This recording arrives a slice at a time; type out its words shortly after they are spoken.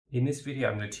In this video,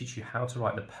 I'm going to teach you how to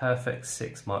write the perfect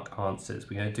 6-mark answers.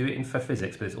 We're going to do it for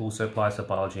physics, but it also applies to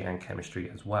biology and chemistry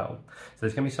as well. So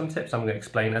there's going to be some tips I'm going to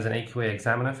explain as an AQA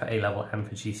examiner for A-level and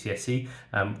for GCSE,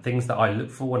 things that I look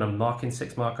for when I'm marking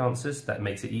 6-mark answers that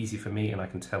makes it easy for me and I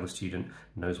can tell the student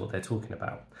knows what they're talking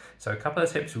about. So a couple of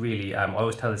tips really, I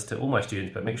always tell this to all my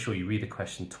students, but make sure you read the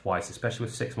question twice, especially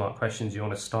with 6-mark questions. You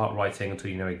want to start writing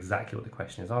until you know exactly what the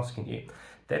question is asking you.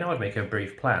 Then I would make a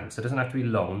brief plan. So it doesn't have to be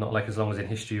long, not like as long as in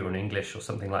history or in English or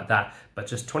something like that, but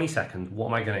just 20 seconds. What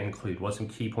am I going to include? What are some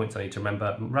key points I need to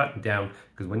remember? Write them down,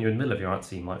 because when you're in the middle of your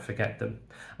answer, you might forget them.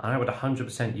 And I would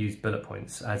 100% use bullet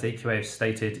points. As AQA have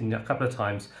stated a couple of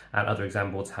times, and other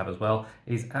exam boards have as well,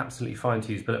 it is absolutely fine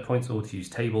to use bullet points or to use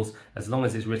tables, as long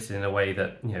as it's written in a way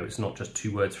that, it's not just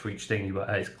 2 words for each thing,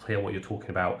 it's clear what you're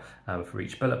talking about for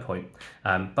each bullet point.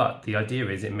 But the idea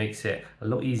is it makes it a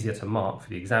lot easier to mark for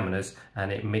the examiners,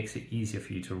 and it makes it easier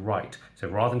for you to write. So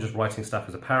rather than just writing stuff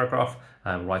as a paragraph,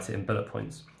 write it in bullet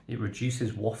points. It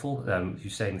reduces waffle, you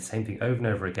saying the same thing over and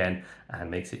over again, and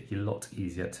makes it a lot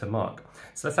easier to mark.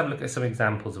 So let's have a look at some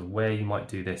examples of where you might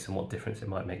do this and what difference it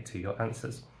might make to your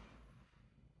answers.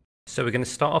 So we're going to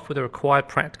start off with a required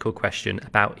practical question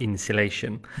about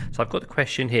insulation. So I've got the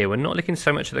question here. We're not looking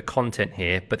so much at the content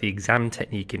here, but the exam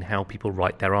technique in how people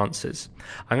write their answers.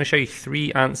 I'm going to show you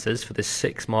 3 answers for this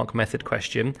 6-mark method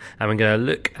question, and we're going to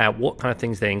look at what kind of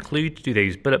things they include. Do they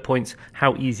use bullet points?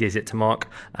 How easy is it to mark?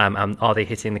 And are they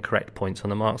hitting the correct points on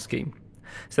the mark scheme?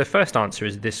 So the first answer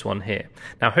is this one here.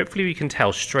 Now hopefully we can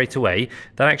tell straight away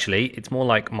that actually it's more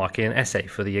like marking an essay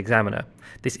for the examiner.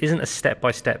 This isn't a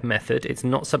step-by-step method. It's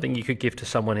not something you could give to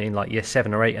someone in like year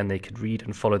 7 or 8 and they could read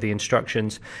and follow the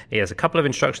instructions. It has a couple of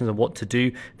instructions on what to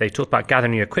do. They talk about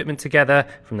gathering your equipment together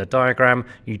from the diagram.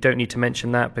 You don't need to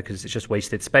mention that because it's just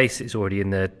wasted space. It's already in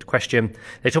the question.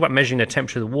 They talk about measuring the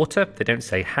temperature of the water. They don't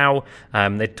say how.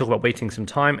 They talk about waiting some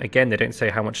time. Again, they don't say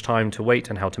how much time to wait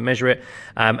and how to measure it.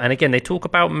 And again, they talk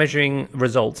about measuring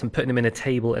results and putting them in a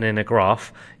table and in a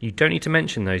graph. You don't need to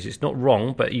mention those. It's not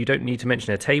wrong, but you don't need to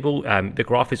mention a table. The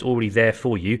graph is already there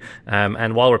for you,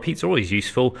 and while repeats are always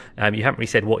useful, you haven't really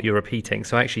said what you're repeating,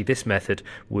 so actually this method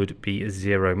would be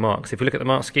 0 marks. If we look at the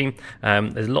mark scheme,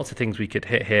 there's lots of things we could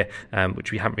hit here,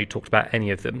 which we haven't really talked about any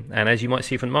of them, and as you might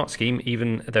see from the mark scheme,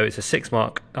 even though it's a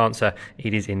 6-mark answer,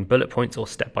 it is in bullet points or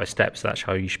step by step, so that's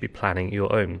how you should be planning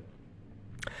your own.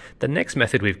 The next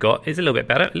method we've got is a little bit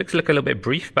better. It looks like a little bit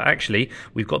brief, but actually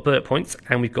we've got bullet points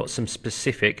and we've got some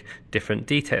specific different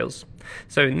details.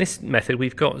 So in this method,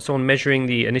 we've got someone measuring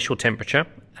the initial temperature,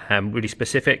 really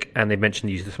specific, and they've mentioned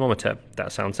the use of the thermometer.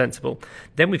 That sounds sensible.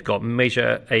 Then we've got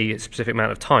measure a specific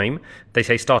amount of time. They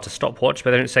say start a stopwatch, but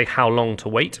they don't say how long to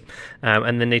wait.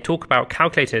 And then they talk about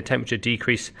calculating a temperature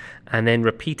decrease and then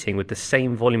repeating with the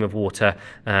same volume of water,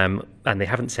 and they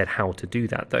haven't said how to do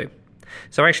that though.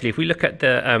 So actually, if we look at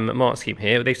the mark scheme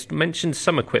here, they've mentioned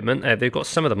some equipment, they've got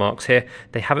some of the marks here,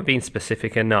 they haven't been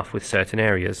specific enough with certain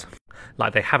areas.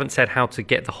 Like they haven't said how to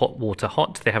get the hot water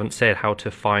hot, they haven't said how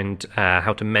to find,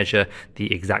 how to measure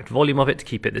the exact volume of it to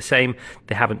keep it the same,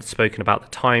 they haven't spoken about the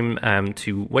time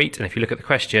to wait, and if you look at the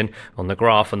question on the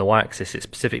graph on the y-axis, it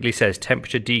specifically says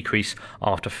temperature decrease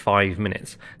after 5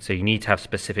 minutes. So you need to have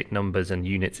specific numbers and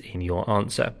units in your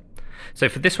answer. So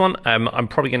for this one, I'm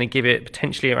probably going to give it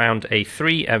potentially around a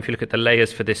 3. If you look at the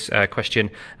layers for this question,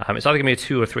 it's either going to be a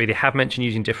 2 or 3. They have mentioned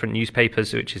using different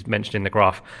newspapers, which is mentioned in the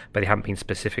graph, but they haven't been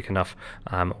specific enough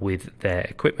with their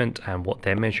equipment and what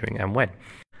they're measuring and when.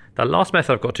 The last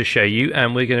method I've got to show you,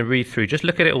 and we're going to read through, just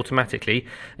look at it automatically,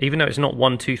 even though it's not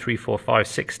 1, 2, 3, 4, 5,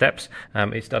 6 steps,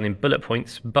 it's done in bullet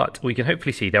points, but we can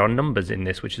hopefully see there are numbers in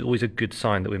this, which is always a good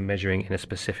sign that we're measuring in a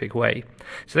specific way.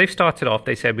 So they've started off,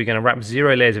 they said we're going to wrap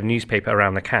 0 layers of newspaper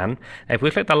around the can. If we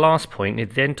look at the last point,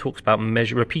 it then talks about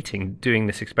repeating, doing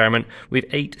this experiment with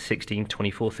 8, 16,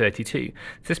 24, 32. So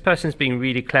this person's been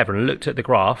really clever and looked at the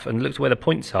graph and looked at where the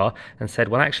points are and said,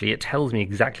 well actually it tells me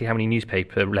exactly how many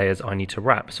newspaper layers I need to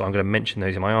wrap. So I'm going to mention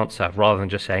those in my answer rather than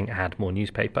just saying add more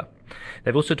newspaper.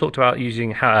 They've also talked about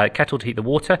using a kettle to heat the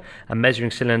water, a measuring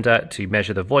cylinder to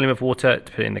measure the volume of water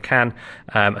to put it in the can,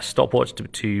 a stopwatch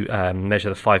to measure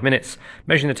the 5 minutes,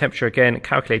 measuring the temperature again,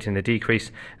 calculating the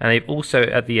decrease, and they've also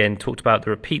at the end talked about the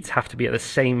repeats have to be at the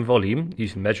same volume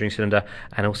using the measuring cylinder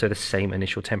and also the same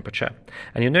initial temperature.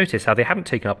 And you'll notice how they haven't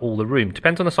taken up all the room.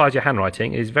 Depends on the size of your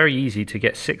handwriting. It is very easy to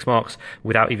get 6 marks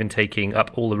without even taking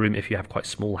up all the room if you have quite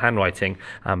small handwriting,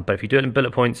 but if you do it in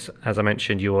bullet points, as I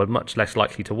mentioned, you are much less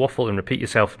likely to waffle and repeat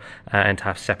yourself and to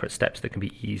have separate steps that can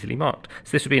be easily marked.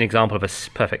 So this would be an example of a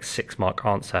perfect 6-mark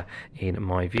answer in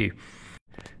my view.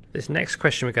 This next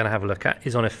question we're going to have a look at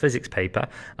is on a physics paper.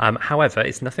 However,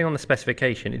 it's nothing on the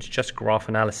specification, it's just graph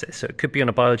analysis. So it could be on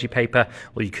a biology paper,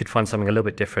 or you could find something a little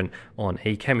bit different on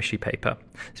a chemistry paper.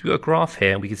 So we've got a graph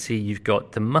here, and we can see you've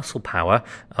got the muscle power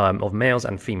of males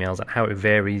and females and how it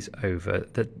varies over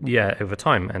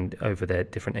time and over their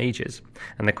different ages.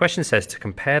 And the question says to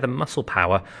compare the muscle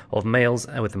power of males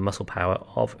with the muscle power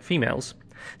of females.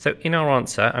 So in our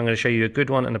answer, I'm going to show you a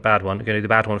good one and a bad one. I'm going to do the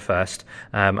bad one first.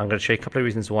 I'm going to show you a couple of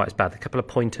reasons why it's bad, a couple of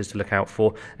pointers to look out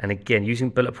for. And again,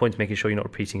 using bullet points, making sure you're not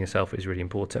repeating yourself is really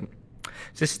important.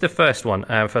 So this is the first one,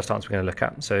 first answer we're going to look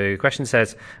at. So the question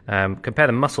says, compare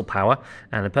the muscle power,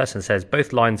 and the person says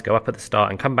both lines go up at the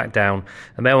start and come back down.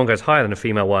 A male one goes higher than a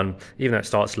female one, even though it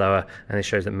starts lower, and it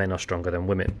shows that men are stronger than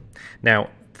women. Now,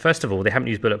 first of all, they haven't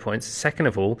used bullet points. Second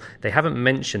of all, they haven't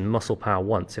mentioned muscle power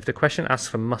once. If the question asks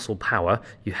for muscle power,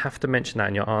 you have to mention that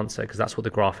in your answer because that's what the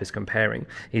graph is comparing.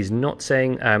 He's not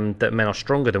saying that men are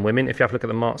stronger than women. If you have a look at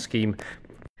the mark scheme,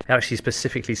 it actually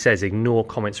specifically says ignore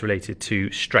comments related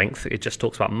to strength. It just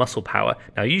talks about muscle power.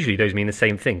 Now, usually those mean the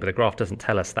same thing, but the graph doesn't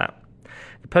tell us that.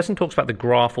 The person talks about the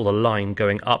graph or the line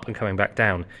going up and coming back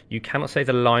down. You cannot say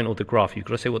the line or the graph. You've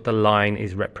got to say what the line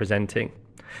is representing.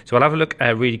 So I'll have a look at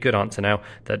a really good answer now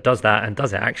that does that, and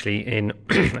does it actually in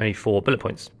only 4 bullet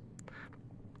points.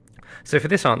 So for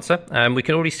this answer, we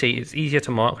can already see it's easier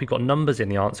to mark. We've got numbers in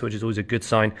the answer, which is always a good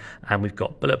sign, and we've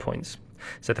got bullet points.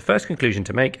 So the first conclusion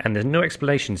to make, and there's no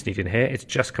explanations needed here, it's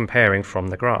just comparing from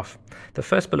the graph. The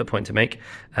first bullet point to make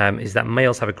is that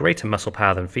males have a greater muscle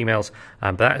power than females,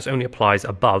 but that only applies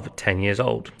above 10 years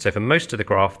old. So for most of the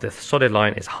graph, the solid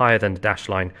line is higher than the dashed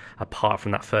line, apart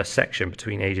from that first section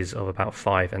between ages of about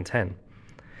 5 and 10.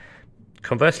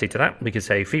 Conversely to that, we could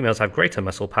say females have greater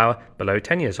muscle power below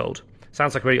 10 years old.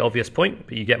 Sounds like a really obvious point,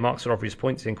 but you get marks for obvious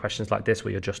points in questions like this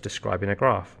where you're just describing a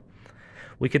graph.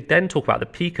 We could then talk about the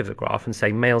peak of the graph and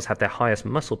say males have their highest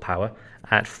muscle power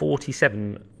at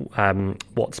 47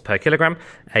 watts per kilogram,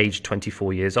 aged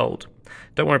 24 years old.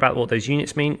 Don't worry about what those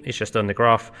units mean, it's just on the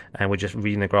graph, and we're just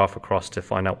reading the graph across to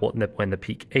find out when the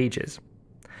peak age is.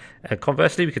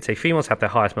 Conversely, we could say females have their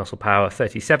highest muscle power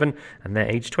 37 and they're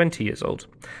age 20 years old.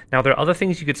 Now, there are other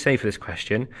things you could say for this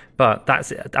question, but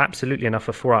that's absolutely enough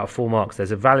for 4 out of 4 marks.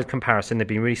 There's a valid comparison. They've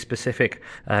been really specific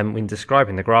when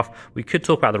describing the graph. We could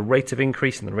talk about the rate of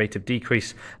increase and the rate of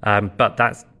decrease, but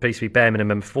that's basically bare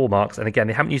minimum 4 marks. And again,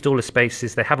 they haven't used all the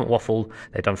spaces. They haven't waffled.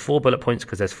 They've done 4 bullet points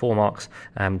because there's 4 marks,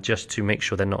 just to make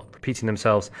sure they're not repeating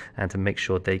themselves and to make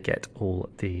sure they get all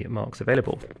the marks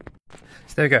available.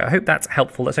 So there we go. I hope that's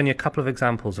helpful. That's only a couple of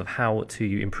examples of how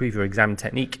to improve your exam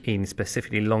technique in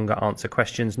specifically longer answer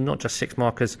questions, not just 6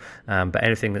 markers, but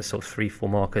anything that's sort of 3-4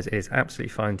 markers. It is absolutely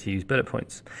fine to use bullet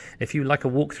points. If you like a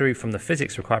walkthrough from the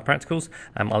physics required practicals,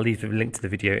 I'll leave the link to the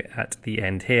video at the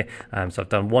end here. So I've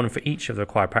done one for each of the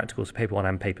required practicals, paper 1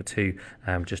 and paper 2,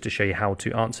 just to show you how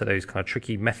to answer those kind of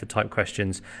tricky method type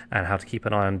questions and how to keep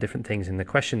an eye on different things in the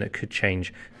question that could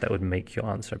change that would make your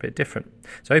answer a bit different.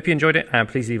 So I hope you enjoyed it, and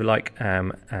please leave a like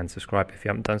and subscribe if you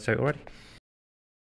haven't done so already.